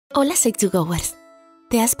Hola Psych2Goers.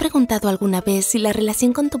 ¿Te has preguntado alguna vez si la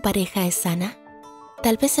relación con tu pareja es sana?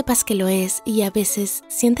 Tal vez sepas que lo es y a veces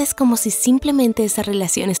sientes como si simplemente esa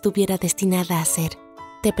relación estuviera destinada a ser.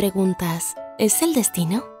 Te preguntas, ¿es el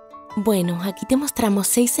destino? Bueno, aquí te mostramos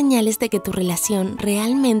 6 señales de que tu relación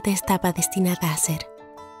realmente estaba destinada a ser.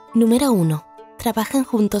 Número 1. Trabajan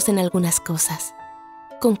juntos en algunas cosas.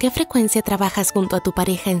 ¿Con qué frecuencia trabajas junto a tu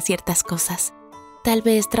pareja en ciertas cosas? Tal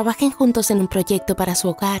vez trabajen juntos en un proyecto para su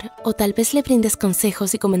hogar o tal vez le brindes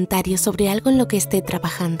consejos y comentarios sobre algo en lo que esté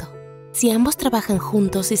trabajando. Si ambos trabajan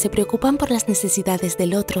juntos y se preocupan por las necesidades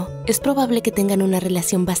del otro, es probable que tengan una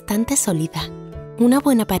relación bastante sólida. Una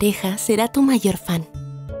buena pareja será tu mayor fan.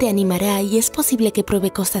 Te animará y es posible que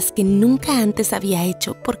pruebe cosas que nunca antes había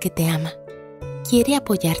hecho porque te ama. Quiere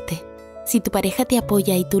apoyarte. Si tu pareja te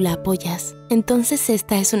apoya y tú la apoyas, entonces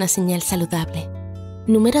esta es una señal saludable.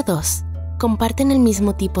 Número 2. Comparten el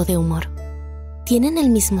mismo tipo de humor. ¿Tienen el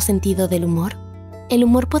mismo sentido del humor? El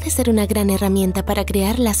humor puede ser una gran herramienta para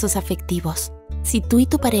crear lazos afectivos. Si tú y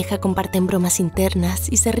tu pareja comparten bromas internas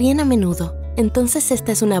y se ríen a menudo, entonces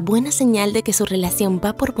esta es una buena señal de que su relación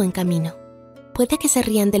va por buen camino. Puede que se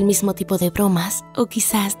rían del mismo tipo de bromas o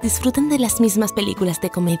quizás disfruten de las mismas películas de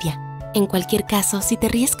comedia. En cualquier caso, si te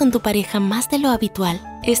ríes con tu pareja más de lo habitual,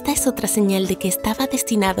 esta es otra señal de que estaba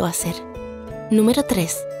destinado a ser. Número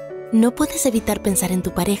 3. No puedes evitar pensar en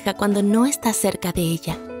tu pareja cuando no estás cerca de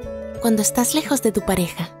ella. Cuando estás lejos de tu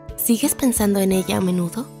pareja, ¿sigues pensando en ella a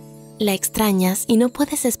menudo? La extrañas y no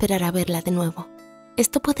puedes esperar a verla de nuevo.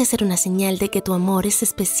 Esto puede ser una señal de que tu amor es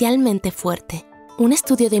especialmente fuerte. Un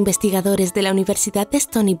estudio de investigadores de la Universidad de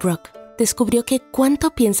Stony Brook descubrió que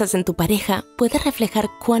cuánto piensas en tu pareja puede reflejar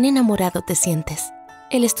cuán enamorado te sientes.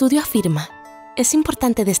 El estudio afirma: es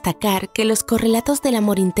importante destacar que los correlatos del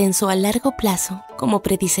amor intenso a largo plazo, como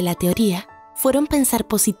predice la teoría, fueron pensar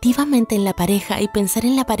positivamente en la pareja y pensar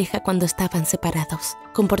en la pareja cuando estaban separados.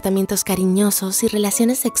 Comportamientos cariñosos y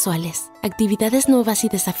relaciones sexuales, actividades nuevas y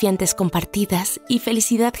desafiantes compartidas y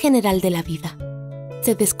felicidad general de la vida.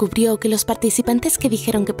 Se descubrió que los participantes que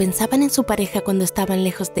dijeron que pensaban en su pareja cuando estaban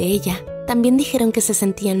lejos de ella, también dijeron que se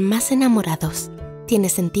sentían más enamorados. Tiene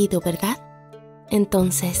sentido, ¿verdad?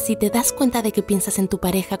 Entonces, si te das cuenta de que piensas en tu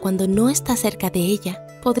pareja cuando no estás cerca de ella,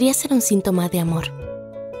 podría ser un síntoma de amor.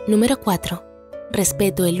 Número 4.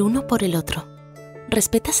 Respeto el uno por el otro.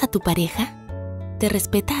 ¿Respetas a tu pareja? ¿Te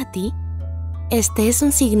respeta a ti? Este es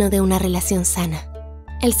un signo de una relación sana.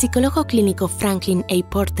 El psicólogo clínico Franklin A.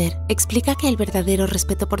 Porter explica que el verdadero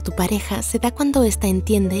respeto por tu pareja se da cuando ésta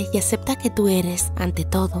entiende y acepta que tú eres, ante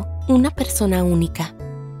todo, una persona única.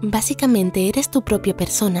 Básicamente eres tu propia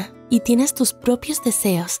persona y tienes tus propios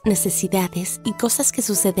deseos, necesidades y cosas que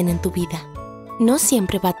suceden en tu vida. No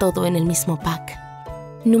siempre va todo en el mismo pack.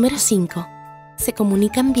 Número 5. Se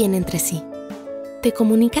comunican bien entre sí. ¿Te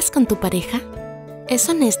comunicas con tu pareja? ¿Es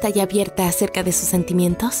honesta y abierta acerca de sus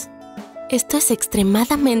sentimientos? Esto es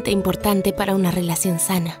extremadamente importante para una relación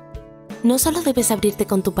sana. No solo debes abrirte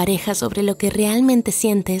con tu pareja sobre lo que realmente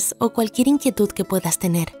sientes o cualquier inquietud que puedas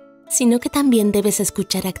tener, sino que también debes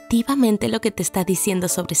escuchar activamente lo que te está diciendo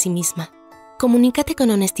sobre sí misma. Comunícate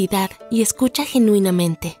con honestidad y escucha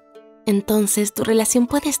genuinamente. Entonces tu relación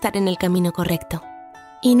puede estar en el camino correcto.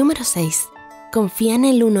 Y número 6. Confían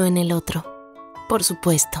el uno en el otro. Por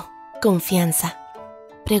supuesto, confianza.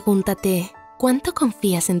 Pregúntate, ¿cuánto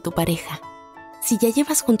confías en tu pareja? Si ya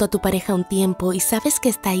llevas junto a tu pareja un tiempo y sabes que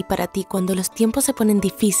está ahí para ti cuando los tiempos se ponen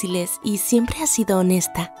difíciles y siempre has sido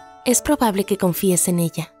honesta, es probable que confíes en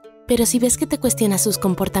ella. Pero si ves que te cuestiona sus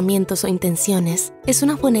comportamientos o intenciones, es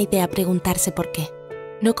una buena idea preguntarse por qué.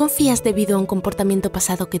 ¿No confías debido a un comportamiento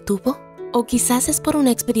pasado que tuvo? ¿O quizás es por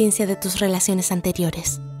una experiencia de tus relaciones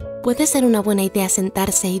anteriores? Puede ser una buena idea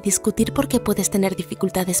sentarse y discutir por qué puedes tener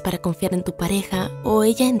dificultades para confiar en tu pareja o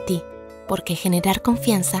ella en ti, porque generar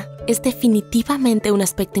confianza es definitivamente un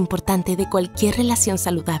aspecto importante de cualquier relación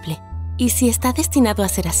saludable. Y si está destinado a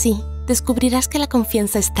ser así, descubrirás que la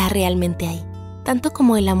confianza está realmente ahí, tanto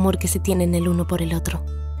como el amor que se tienen el uno por el otro.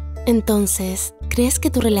 Entonces, ¿crees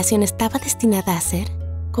que tu relación estaba destinada a ser?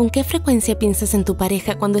 ¿Con qué frecuencia piensas en tu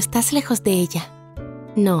pareja cuando estás lejos de ella?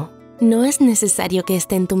 No es necesario que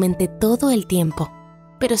esté en tu mente todo el tiempo,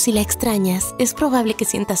 pero si la extrañas, es probable que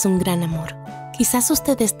sientas un gran amor. Quizás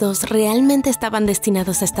ustedes dos realmente estaban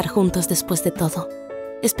destinados a estar juntos después de todo.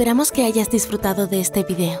 Esperamos que hayas disfrutado de este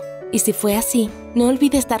video, y si fue así, no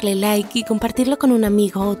olvides darle like y compartirlo con un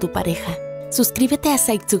amigo o tu pareja. Suscríbete a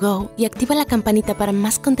Psych2Go y activa la campanita para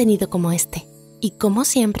más contenido como este. Y como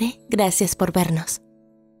siempre, gracias por vernos.